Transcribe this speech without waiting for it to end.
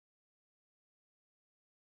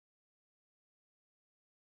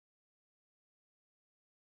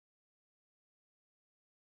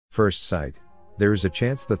First sight, there is a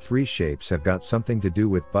chance the three shapes have got something to do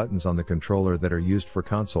with buttons on the controller that are used for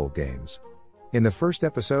console games. In the first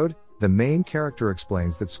episode, the main character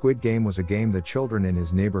explains that Squid Game was a game that children in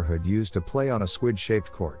his neighborhood used to play on a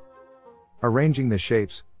squid-shaped court. Arranging the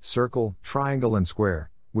shapes, circle, triangle and square,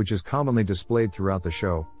 which is commonly displayed throughout the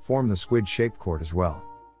show, form the squid-shaped court as well.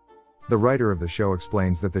 The writer of the show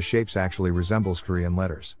explains that the shapes actually resembles Korean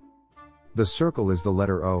letters. The circle is the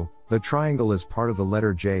letter O, the triangle is part of the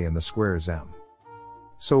letter J and the square is M.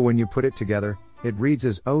 So when you put it together, it reads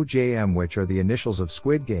as OJM, which are the initials of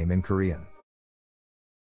Squid Game in Korean.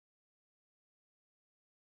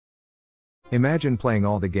 Imagine playing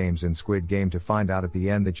all the games in Squid Game to find out at the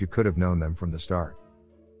end that you could have known them from the start.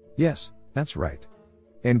 Yes, that's right.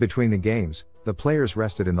 In between the games, the players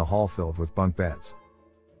rested in the hall filled with bunk beds.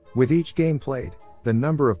 With each game played, the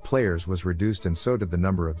number of players was reduced and so did the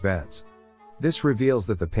number of beds. This reveals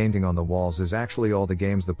that the painting on the walls is actually all the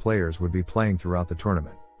games the players would be playing throughout the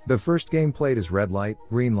tournament. The first game played is red light,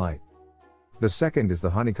 green light. The second is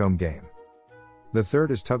the honeycomb game. The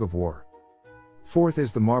third is tug of war. Fourth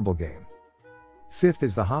is the marble game. Fifth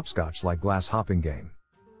is the hopscotch like glass hopping game.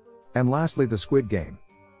 And lastly the squid game.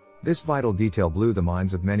 This vital detail blew the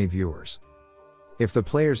minds of many viewers. If the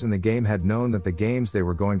players in the game had known that the games they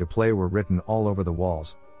were going to play were written all over the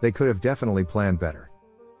walls, they could have definitely planned better.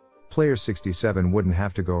 Player 67 wouldn't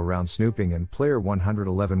have to go around snooping and player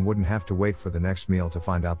 111 wouldn't have to wait for the next meal to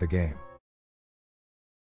find out the game.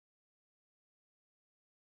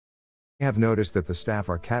 I have noticed that the staff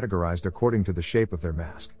are categorized according to the shape of their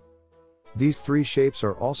mask. These three shapes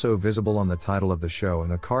are also visible on the title of the show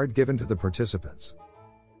and the card given to the participants.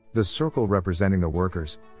 The circle representing the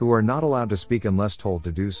workers, who are not allowed to speak unless told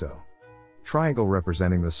to do so. Triangle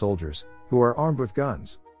representing the soldiers, who are armed with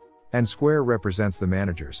guns. And square represents the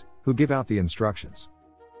managers, who give out the instructions.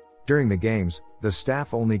 During the games, the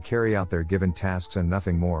staff only carry out their given tasks and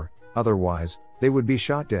nothing more, otherwise, they would be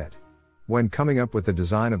shot dead. When coming up with the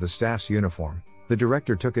design of the staff's uniform, the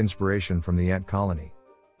director took inspiration from the ant colony.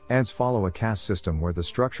 Ants follow a caste system where the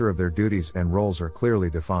structure of their duties and roles are clearly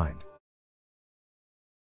defined.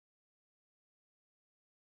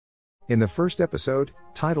 In the first episode,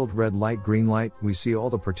 titled Red Light Green Light, we see all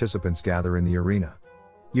the participants gather in the arena.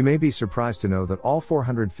 You may be surprised to know that all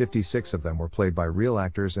 456 of them were played by real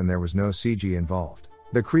actors and there was no CG involved.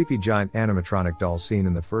 The creepy giant animatronic doll seen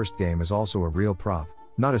in the first game is also a real prop,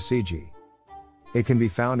 not a CG. It can be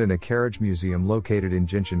found in a carriage museum located in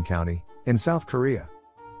Jinchon County, in South Korea.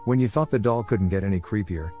 When you thought the doll couldn't get any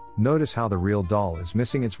creepier, notice how the real doll is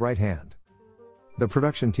missing its right hand. The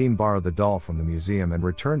production team borrowed the doll from the museum and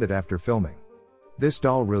returned it after filming. This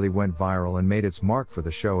doll really went viral and made its mark for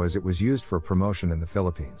the show as it was used for promotion in the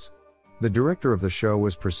Philippines. The director of the show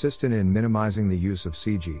was persistent in minimizing the use of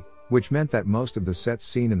CG, which meant that most of the sets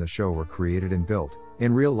seen in the show were created and built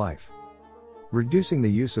in real life. Reducing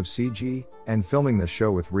the use of CG, and filming the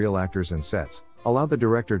show with real actors and sets, allowed the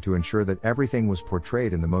director to ensure that everything was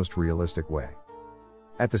portrayed in the most realistic way.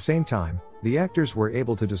 At the same time, the actors were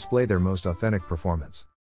able to display their most authentic performance.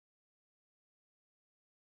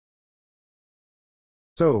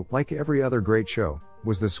 So, like every other great show,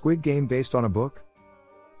 was the Squid Game based on a book?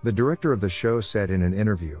 The director of the show said in an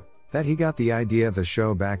interview that he got the idea of the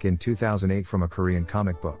show back in 2008 from a Korean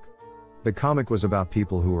comic book. The comic was about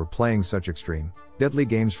people who were playing such extreme, deadly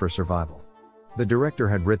games for survival. The director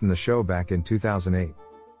had written the show back in 2008.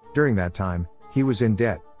 During that time, he was in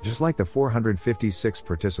debt, just like the 456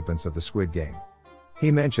 participants of the Squid Game.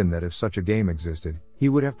 He mentioned that if such a game existed, he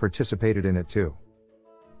would have participated in it too.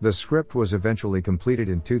 The script was eventually completed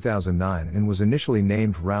in 2009 and was initially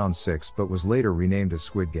named Round 6 but was later renamed as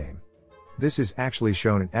Squid Game. This is actually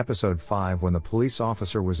shown in episode 5 when the police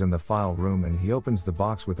officer was in the file room and he opens the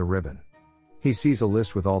box with a ribbon. He sees a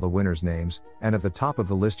list with all the winners' names, and at the top of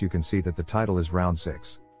the list you can see that the title is Round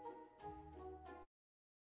 6.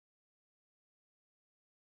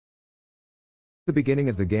 At the beginning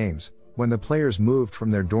of the games, when the players moved from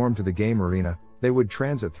their dorm to the game arena, they would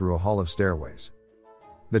transit through a hall of stairways.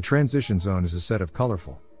 The transition zone is a set of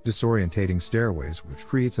colorful, disorientating stairways which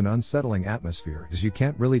creates an unsettling atmosphere as you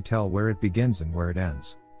can't really tell where it begins and where it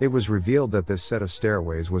ends. It was revealed that this set of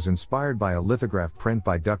stairways was inspired by a lithograph print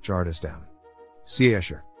by Dutch artist M. C.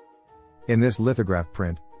 Escher. In this lithograph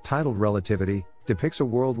print, titled Relativity, depicts a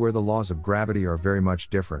world where the laws of gravity are very much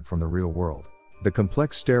different from the real world. The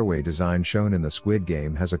complex stairway design shown in the Squid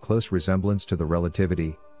Game has a close resemblance to the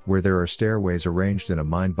Relativity, where there are stairways arranged in a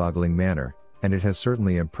mind-boggling manner, and it has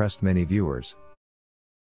certainly impressed many viewers.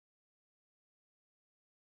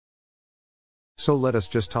 So let us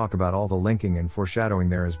just talk about all the linking and foreshadowing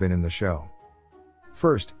there has been in the show.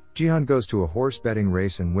 First, Jihan goes to a horse betting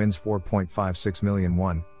race and wins 4.56 million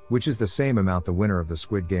won, which is the same amount the winner of the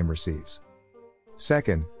Squid Game receives.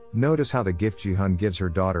 Second, notice how the gift Jihan gives her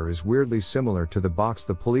daughter is weirdly similar to the box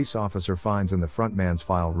the police officer finds in the front man's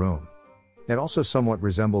file room. It also somewhat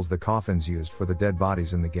resembles the coffins used for the dead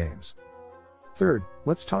bodies in the games. Third,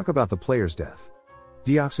 let's talk about the player's death.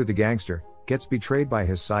 Deoksu the gangster gets betrayed by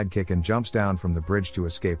his sidekick and jumps down from the bridge to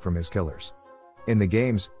escape from his killers. In the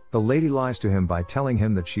games, the lady lies to him by telling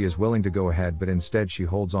him that she is willing to go ahead, but instead she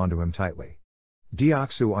holds onto him tightly.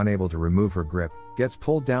 Deoksu, unable to remove her grip, gets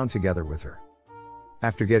pulled down together with her.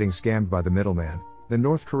 After getting scammed by the middleman, the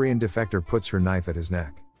North Korean defector puts her knife at his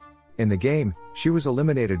neck. In the game, she was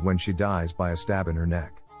eliminated when she dies by a stab in her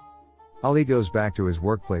neck. Ali goes back to his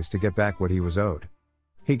workplace to get back what he was owed.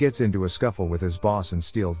 He gets into a scuffle with his boss and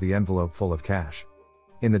steals the envelope full of cash.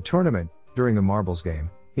 In the tournament, during the marbles game,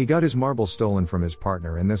 he got his marbles stolen from his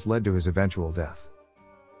partner, and this led to his eventual death.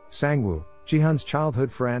 Sangwoo, Jihan's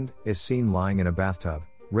childhood friend, is seen lying in a bathtub,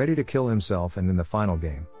 ready to kill himself, and in the final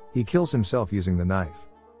game, he kills himself using the knife.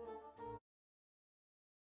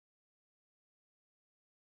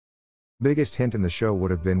 Biggest hint in the show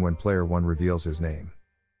would have been when Player 1 reveals his name.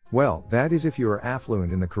 Well, that is if you are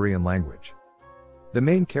affluent in the Korean language. The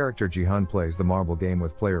main character Jihan plays the marble game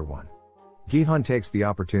with Player 1. Jihan takes the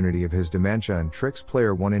opportunity of his dementia and tricks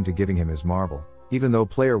Player 1 into giving him his marble, even though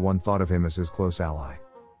Player 1 thought of him as his close ally.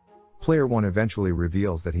 Player 1 eventually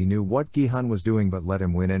reveals that he knew what Jihan was doing but let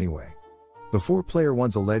him win anyway. Before Player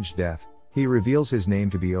 1's alleged death, he reveals his name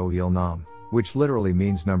to be Oh Il Nam, which literally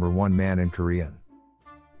means number 1 man in Korean.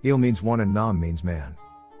 Il means one and Nam means man.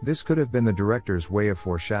 This could have been the director's way of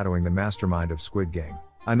foreshadowing the mastermind of Squid Game.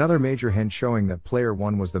 Another major hint showing that Player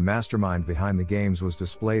 1 was the mastermind behind the games was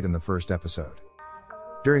displayed in the first episode.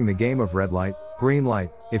 During the game of red light, green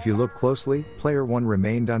light, if you look closely, Player 1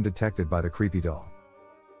 remained undetected by the creepy doll.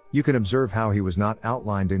 You can observe how he was not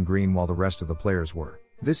outlined in green while the rest of the players were.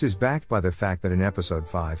 This is backed by the fact that in episode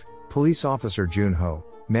 5, police officer Jun-ho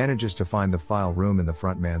manages to find the file room in the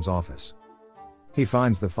front man's office. He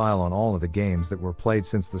finds the file on all of the games that were played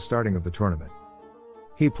since the starting of the tournament.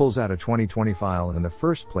 He pulls out a 2020 file, and the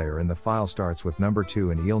first player in the file starts with number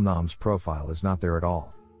 2, and Il Nam's profile is not there at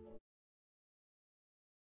all.